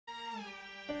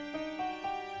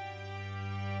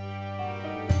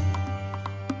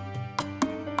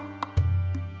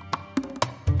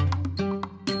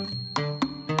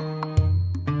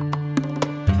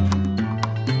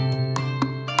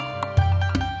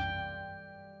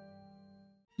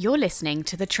You're listening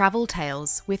to The Travel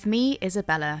Tales with me,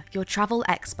 Isabella, your travel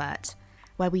expert,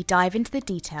 where we dive into the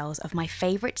details of my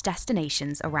favourite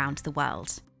destinations around the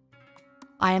world.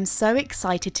 I am so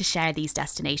excited to share these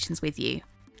destinations with you,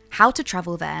 how to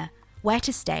travel there, where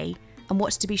to stay, and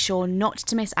what to be sure not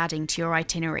to miss adding to your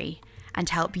itinerary, and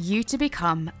help you to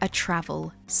become a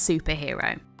travel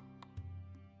superhero.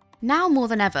 Now more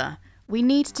than ever, we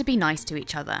need to be nice to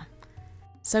each other.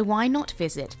 So why not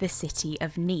visit the city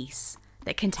of Nice,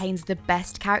 that contains the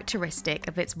best characteristic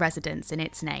of its residents in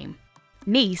its name?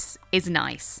 Nice is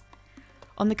nice.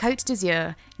 On the Côte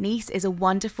d'Azur, Nice is a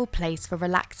wonderful place for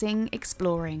relaxing,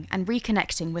 exploring, and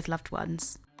reconnecting with loved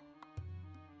ones.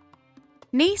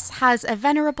 Nice has a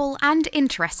venerable and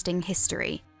interesting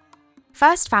history.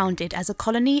 First founded as a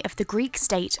colony of the Greek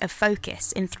state of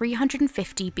Phocis in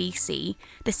 350 BC,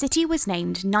 the city was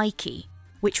named Nike,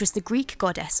 which was the Greek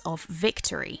goddess of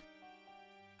victory.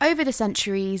 Over the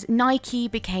centuries, Nike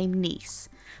became Nice,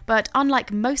 but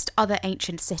unlike most other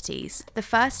ancient cities, the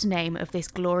first name of this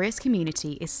glorious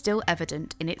community is still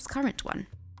evident in its current one.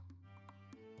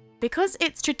 Because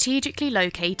it's strategically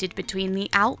located between the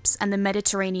Alps and the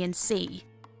Mediterranean Sea,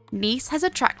 Nice has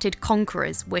attracted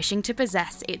conquerors wishing to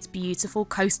possess its beautiful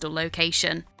coastal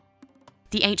location.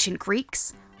 The ancient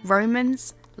Greeks,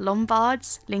 Romans,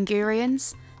 Lombards,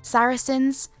 Ligurians,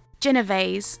 Saracens,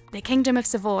 Genoese, the Kingdom of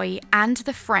Savoy, and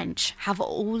the French have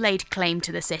all laid claim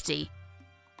to the city.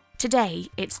 Today,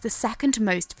 it's the second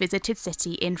most visited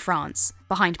city in France,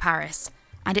 behind Paris,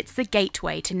 and it's the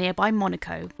gateway to nearby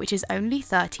Monaco, which is only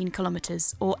 13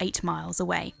 kilometres or 8 miles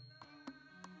away.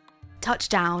 Touch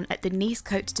down at the Nice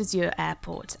Côte d'Azur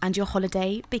airport and your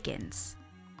holiday begins.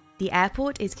 The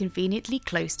airport is conveniently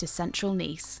close to central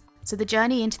Nice, so the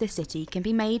journey into the city can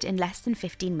be made in less than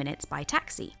 15 minutes by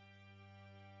taxi.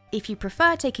 If you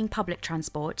prefer taking public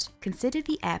transport, consider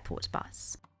the airport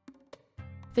bus.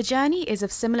 The journey is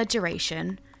of similar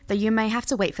duration, though you may have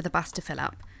to wait for the bus to fill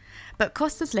up, but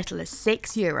costs as little as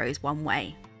 €6 one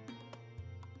way.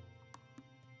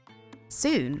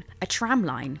 Soon, a tram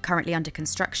line, currently under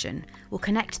construction, will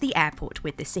connect the airport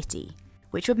with the city,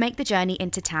 which would make the journey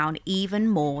into town even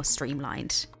more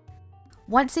streamlined.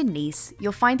 Once in Nice,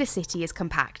 you'll find the city is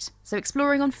compact, so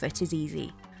exploring on foot is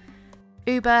easy.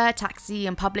 Uber, taxi,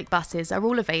 and public buses are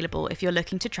all available if you're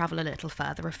looking to travel a little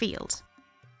further afield.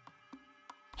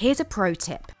 Here's a pro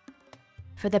tip.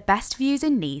 For the best views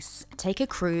in Nice, take a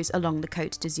cruise along the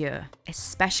Côte d'Azur,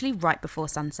 especially right before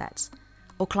sunset,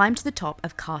 or climb to the top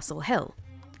of Castle Hill.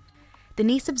 The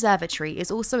Nice Observatory is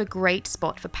also a great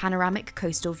spot for panoramic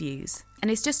coastal views,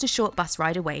 and is just a short bus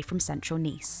ride away from central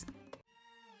Nice.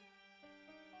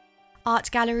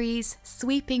 Art galleries,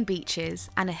 sweeping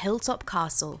beaches, and a hilltop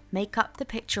castle make up the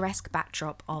picturesque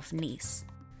backdrop of Nice.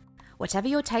 Whatever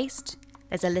your taste,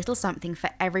 there's a little something for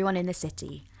everyone in the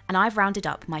city, and I've rounded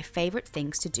up my favourite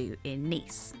things to do in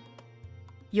Nice.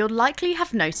 You'll likely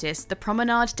have noticed the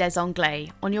Promenade des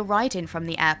Anglais on your ride in from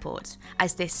the airport,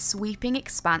 as this sweeping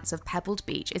expanse of pebbled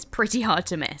beach is pretty hard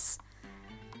to miss.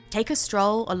 Take a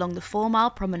stroll along the 4-mile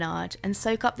promenade and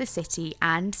soak up the city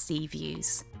and sea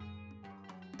views.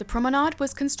 The promenade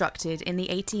was constructed in the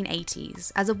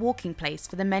 1880s as a walking place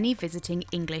for the many visiting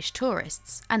English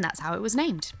tourists, and that's how it was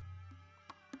named.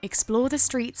 Explore the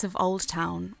streets of Old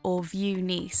Town or view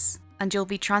Nice, and you'll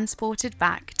be transported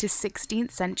back to 16th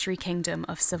century Kingdom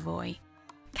of Savoy.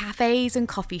 Cafes and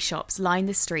coffee shops line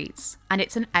the streets, and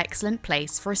it's an excellent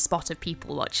place for a spot of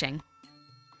people watching.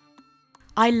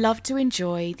 I love to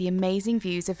enjoy the amazing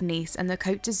views of Nice and the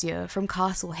Côte d'Azur from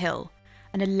Castle Hill,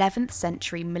 an 11th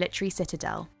century military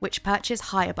citadel which perches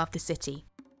high above the city.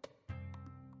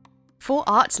 For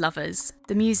art lovers,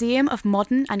 the Museum of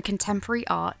Modern and Contemporary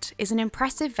Art is an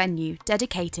impressive venue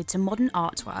dedicated to modern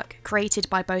artwork created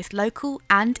by both local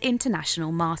and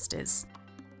international masters.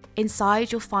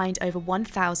 Inside you'll find over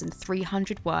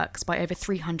 1,300 works by over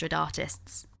 300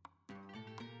 artists.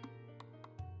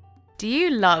 Do you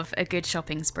love a good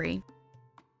shopping spree?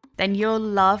 Then you'll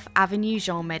love Avenue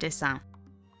Jean Médecin.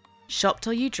 Shop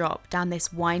till you drop down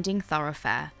this winding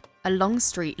thoroughfare, a long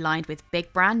street lined with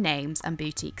big brand names and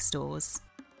boutique stores.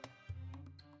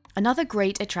 Another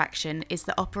great attraction is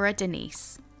the Opéra de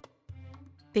Nice.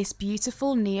 This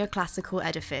beautiful neoclassical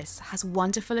edifice has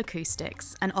wonderful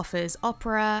acoustics and offers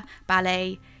opera,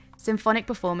 ballet, symphonic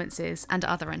performances and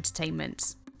other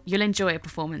entertainment. You'll enjoy a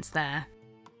performance there.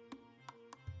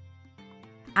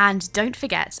 And don't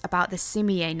forget about the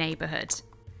Cimier neighbourhood.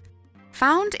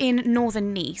 Found in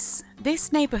northern Nice,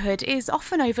 this neighbourhood is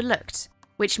often overlooked,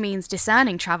 which means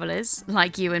discerning travellers,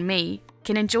 like you and me,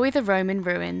 can enjoy the Roman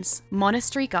ruins,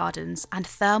 monastery gardens, and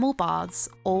thermal baths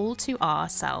all to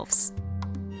ourselves.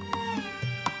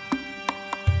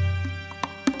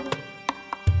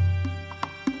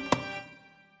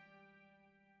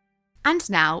 And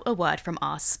now a word from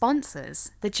our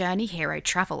sponsors, the Journey Hero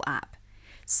travel app.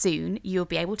 Soon you'll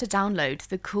be able to download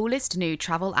the coolest new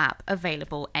travel app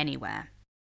available anywhere.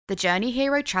 The Journey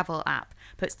Hero travel app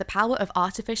puts the power of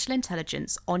artificial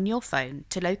intelligence on your phone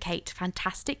to locate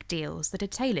fantastic deals that are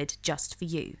tailored just for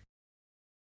you.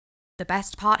 The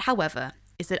best part, however,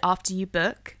 is that after you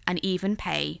book and even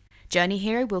pay, Journey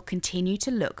Hero will continue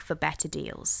to look for better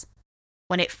deals.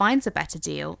 When it finds a better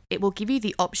deal, it will give you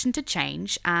the option to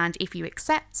change, and if you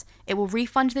accept, it will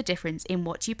refund the difference in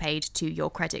what you paid to your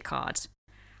credit card.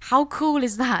 How cool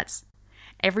is that?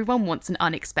 Everyone wants an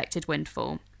unexpected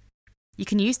windfall. You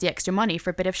can use the extra money for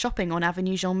a bit of shopping on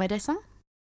Avenue Jean Médecin.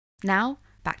 Now,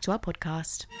 back to our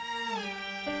podcast.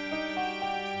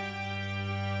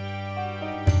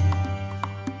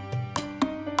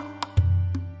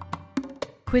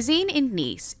 Cuisine in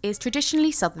Nice is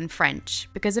traditionally southern French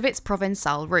because of its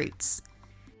Provençal roots.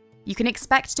 You can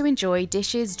expect to enjoy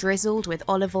dishes drizzled with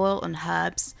olive oil and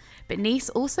herbs, but Nice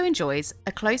also enjoys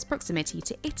a close proximity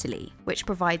to Italy, which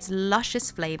provides luscious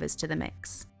flavours to the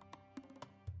mix.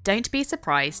 Don't be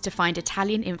surprised to find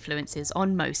Italian influences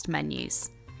on most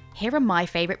menus. Here are my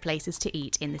favourite places to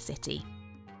eat in the city.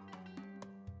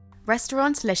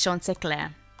 Restaurant Le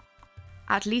Chanticleer.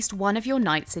 At least one of your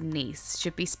nights in Nice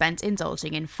should be spent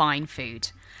indulging in fine food,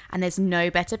 and there's no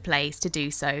better place to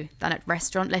do so than at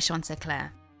Restaurant Le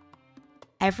Chanticleer.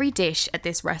 Every dish at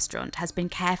this restaurant has been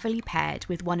carefully paired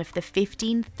with one of the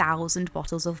 15,000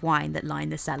 bottles of wine that line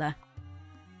the cellar.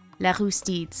 La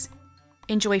Roustide.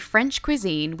 Enjoy French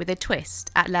cuisine with a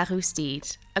twist at La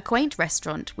Roustide, a quaint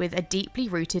restaurant with a deeply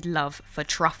rooted love for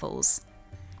truffles.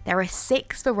 There are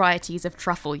 6 varieties of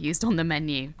truffle used on the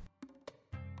menu.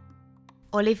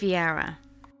 Oliviera.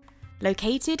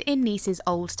 Located in Nice's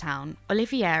Old Town,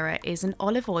 Oliviera is an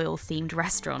olive oil themed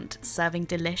restaurant serving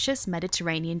delicious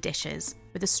Mediterranean dishes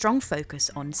with a strong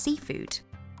focus on seafood.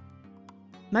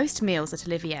 Most meals at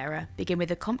Oliviera begin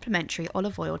with a complimentary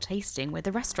olive oil tasting with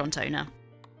the restaurant owner.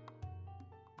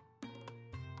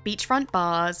 Beachfront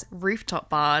bars, rooftop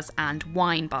bars, and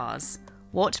wine bars.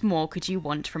 What more could you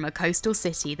want from a coastal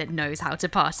city that knows how to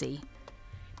party?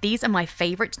 These are my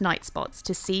favourite night spots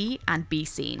to see and be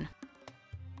seen.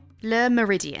 Le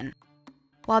Méridien.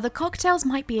 While the cocktails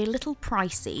might be a little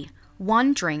pricey,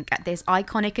 one drink at this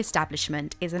iconic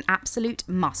establishment is an absolute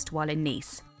must while in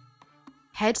Nice.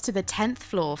 Head to the 10th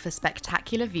floor for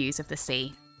spectacular views of the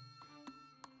sea.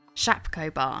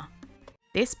 Chapco Bar.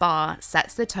 This bar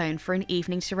sets the tone for an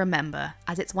evening to remember,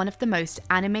 as it's one of the most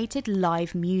animated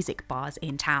live music bars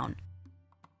in town.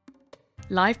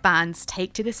 Live bands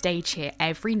take to the stage here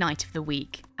every night of the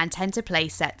week and tend to play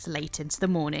sets late into the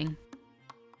morning.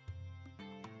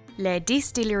 Les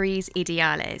Distilleries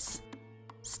Ideales.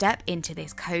 Step into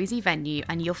this cosy venue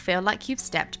and you'll feel like you've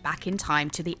stepped back in time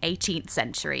to the 18th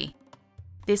century.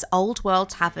 This old world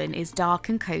tavern is dark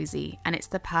and cosy, and it's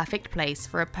the perfect place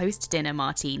for a post-dinner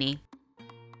martini.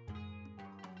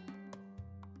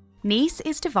 Nice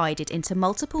is divided into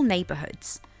multiple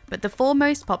neighbourhoods, but the 4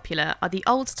 most popular are the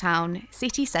Old Town,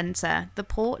 city centre, the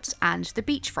port, and the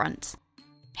beachfront.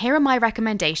 Here are my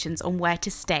recommendations on where to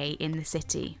stay in the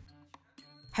city.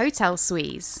 Hotel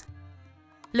Suisse.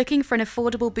 Looking for an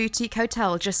affordable boutique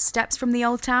hotel just steps from the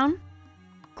Old Town?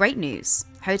 Great news!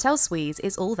 Hotel Suisse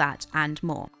is all that and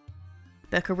more.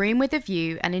 Book a room with a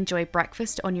view and enjoy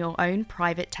breakfast on your own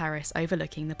private terrace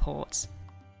overlooking the port.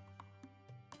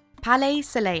 Palais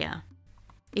Soleil.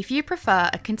 If you prefer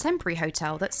a contemporary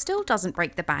hotel that still doesn't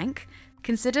break the bank,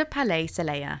 consider Palais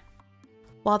Soleil.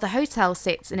 While the hotel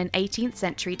sits in an 18th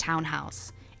century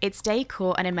townhouse, its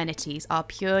decor and amenities are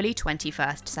purely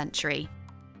 21st century.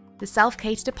 The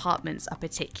self-catered apartments are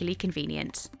particularly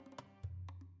convenient.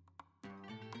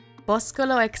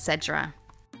 Boscolo Excedra.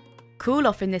 Cool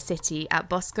off in the city at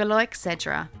Boscolo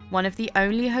Excedra, one of the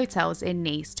only hotels in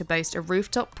Nice to boast a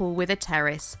rooftop pool with a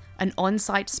terrace, an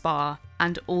on-site spa,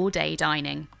 and all-day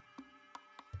dining.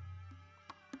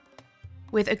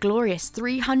 With a glorious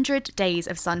 300 days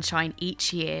of sunshine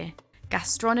each year,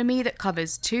 gastronomy that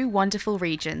covers 2 wonderful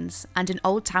regions, and an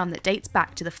old town that dates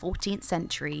back to the 14th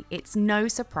century, it's no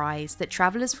surprise that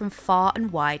travellers from far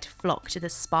and wide flock to the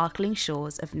sparkling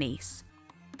shores of Nice.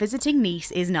 Visiting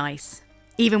Nice is nice,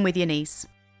 even with your niece.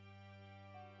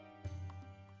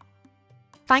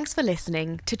 Thanks for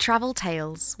listening to Travel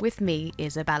Tales with me,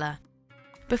 Isabella.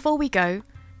 Before we go,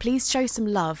 please show some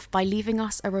love by leaving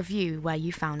us a review where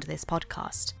you found this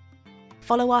podcast.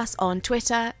 Follow us on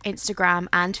Twitter, Instagram,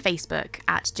 and Facebook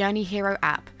at Journey Hero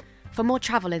app for more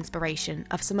travel inspiration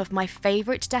of some of my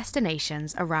favourite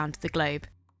destinations around the globe.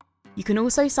 You can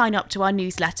also sign up to our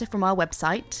newsletter from our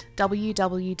website,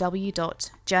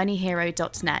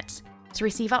 www.journeyhero.net, to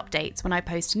receive updates when I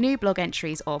post new blog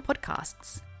entries or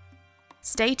podcasts.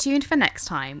 Stay tuned for next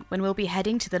time when we'll be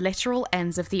heading to the literal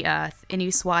ends of the earth in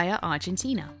Ushuaia,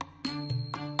 Argentina.